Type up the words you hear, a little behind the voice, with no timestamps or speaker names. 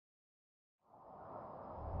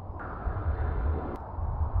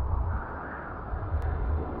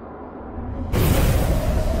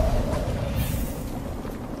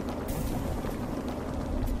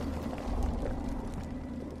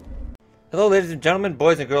Hello ladies and gentlemen,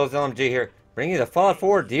 boys and girls, LMG here, bringing you the Fallout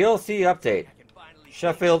 4 DLC update.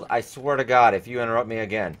 Sheffield, I swear to God, if you interrupt me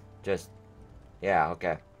again, yeah,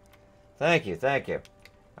 okay. Thank you, thank you.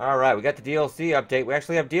 Alright, we got the DLC update. We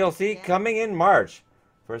actually have DLC coming in March.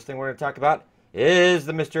 First thing we're going to talk about is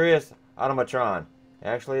the mysterious Automatron.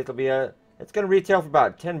 Actually, it's going to retail for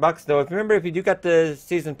about 10 bucks though. If you do got the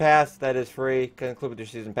season pass, that is free, can include with your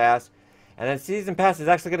season pass. And then season pass is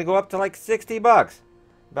actually going to go up to like 60 bucks.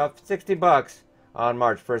 About 60 bucks on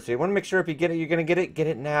March 1st. So you want to make sure if you get it, you're going to get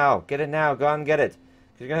it now. Get it now. Go out and get it.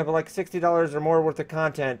 Because you're going to have like $60 or more worth of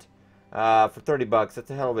content for 30 bucks. That's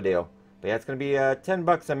a hell of a deal. But yeah, it's going to be 10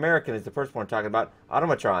 bucks American is the first one we're talking about.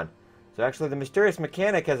 Automatron. So actually, the mysterious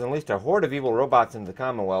mechanic has unleashed a horde of evil robots into the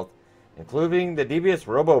Commonwealth, including the devious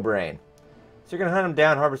Robo-Brain. So you're going to hunt them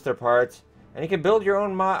down, harvest their parts, and you can build your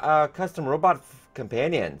own custom robot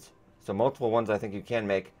companions. So multiple ones I think you can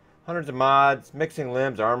make. Hundreds of mods, mixing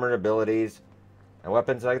limbs, armor, abilities, and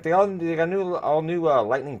weapons. Like they got a all new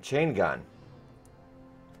lightning chain gun.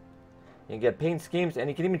 You can get paint schemes, and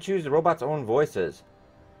you can even choose the robot's own voices,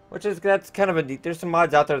 that's kind of a neat. There's some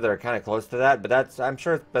mods out there that are kind of close to that, but I'm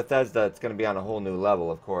sure it's Bethesda. It's going to be on a whole new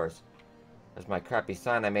level, of course. That's my crappy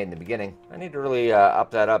sign I made in the beginning. I need to really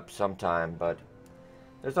up that up sometime, but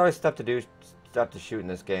there's always stuff to do, stuff to shoot in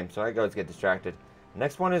this game, so I always get distracted.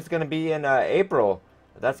 Next one is going to be in April.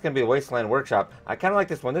 That's going to be the Wasteland Workshop. I kind of like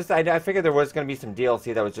this one. I figured there was going to be some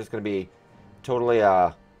DLC that was just going to be totally,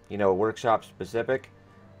 workshop specific.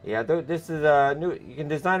 Yeah, this is new. You can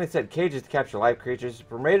design and set cages to capture live creatures,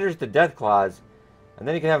 from raiders to death claws, and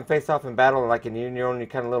then you can have them face off in battle, like in your own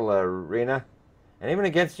kind of little arena, and even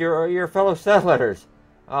against your fellow settlers.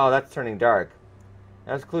 Oh, that's turning dark.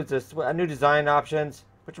 That includes new design options,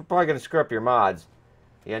 which are probably going to screw up your mods.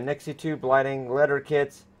 Yeah, Nixie tube lighting, letter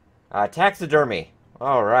kits, taxidermy.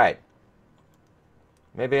 All right.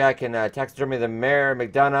 Maybe I can taxidermy the Mayor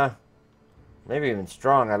McDonough. Maybe even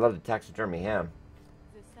Strong. I'd love to taxidermy him.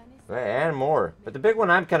 And more. But the big one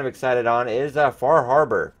I'm kind of excited on is Far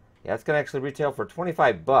Harbor. Yeah, it's going to actually retail for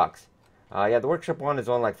 25 bucks. Yeah, the workshop one is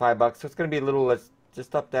only like 5 bucks, so it's going to be a little, let's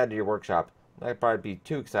just up that to your workshop. I'd probably be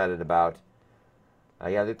too excited about.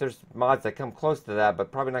 Yeah, there's mods that come close to that,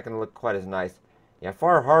 but probably not going to look quite as nice. Yeah,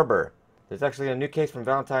 Far Harbor. There's actually a new case from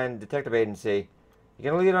Valentine Detective Agency.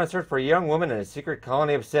 You're going to lead on a search for a young woman in a secret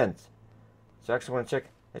colony of synths. So actually, I want to check.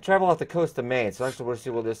 They travel off the coast of Maine. So actually, we'll see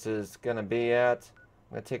where this is going to be at.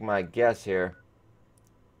 I'm going to take my guess here.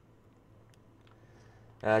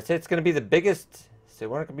 Say it's going to be the biggest. So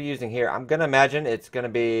what I'm going to be using here. I'm going to imagine it's going to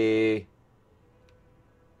be.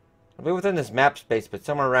 It'll be within this map space, but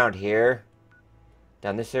somewhere around here.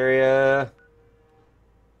 Down this area.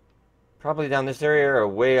 Probably down this area or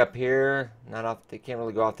way up here. Not off. They can't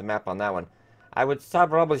really go off the map on that one. I would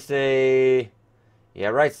probably say, yeah,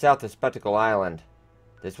 right south of Spectacle Island.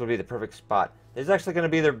 This would be the perfect spot. This is actually going to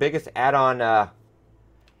be their biggest add-on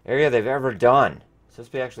area they've ever done. So this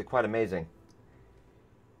will be actually quite amazing.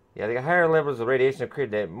 Yeah, they got higher levels of radiation have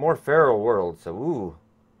created a more feral world. So, ooh.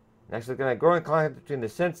 And actually going to growing conflict between the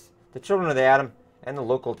synths, the children of the atom, and the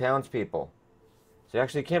local townspeople. So you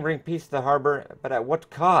actually can bring peace to the harbor, but at what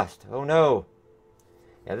cost? Oh no.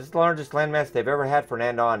 Yeah, this is the largest landmass they've ever had for an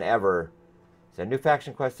add-on ever. So new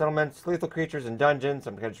faction quest settlements, lethal creatures and dungeons.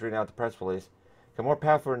 I'm just reading out the press release. Got more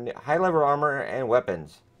powerful high-level armor and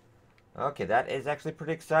weapons. Okay, that is actually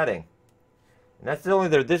pretty exciting. And that's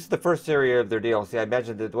this is the first series of their DLC. I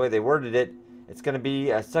imagine the way they worded it, it's going to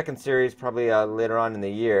be a second series probably later on in the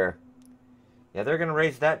year. Yeah, they're going to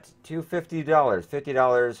raise that to $50.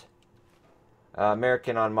 $50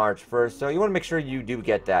 American on March 1st. So you want to make sure you do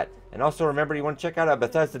get that. And also remember, you want to check out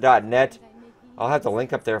Bethesda.net. I'll have the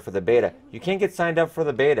link up there for the beta. You can get signed up for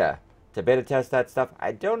the beta to beta test that stuff.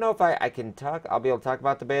 I don't know if I can talk. I'll be able to talk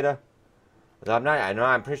about the beta. But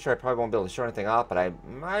I'm pretty sure I probably won't be able to show anything off, but I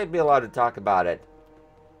might be allowed to talk about it.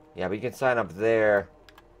 Yeah, but you can sign up there.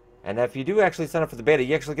 And if you do actually sign up for the beta,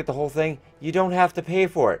 you actually get the whole thing. You don't have to pay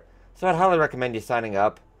for it. So I'd highly recommend you signing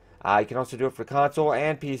up. You can also do it for console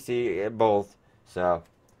and PC, both. So,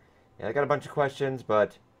 yeah, I got a bunch of questions,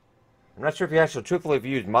 but I'm not sure if you actually truthfully if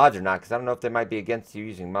you use mods or not, because I don't know if they might be against you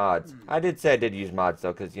using mods. I did say I did use mods,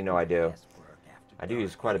 though, because, I do. I do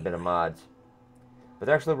use quite a bit of mods. But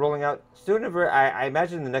they're actually rolling out soon. I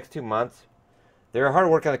imagine in the next 2 months. They're hard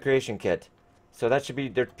work on the creation kit. So that should be,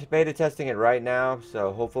 they're beta testing it right now,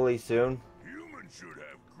 so hopefully soon. Humans should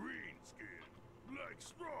have green skin, like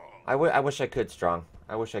Strong. I wish I could, Strong.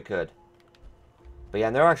 I wish I could. But yeah,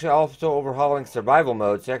 and they're actually also overhauling survival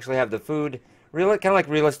modes. They actually have the food, kind of like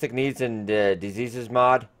realistic needs and diseases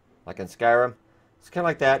mod, like in Skyrim. It's kind of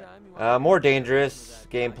like that. More dangerous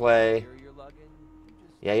gameplay.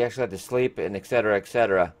 Yeah, you actually have to sleep and etc.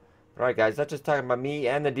 etc. Alright guys, that's just talking about me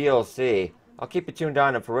and the DLC. I'll keep you tuned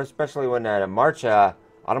on, and for especially when March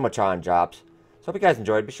Automatron drops. So hope you guys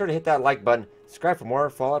enjoyed. Be sure to hit that like button, subscribe for more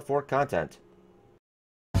Fallout 4 content.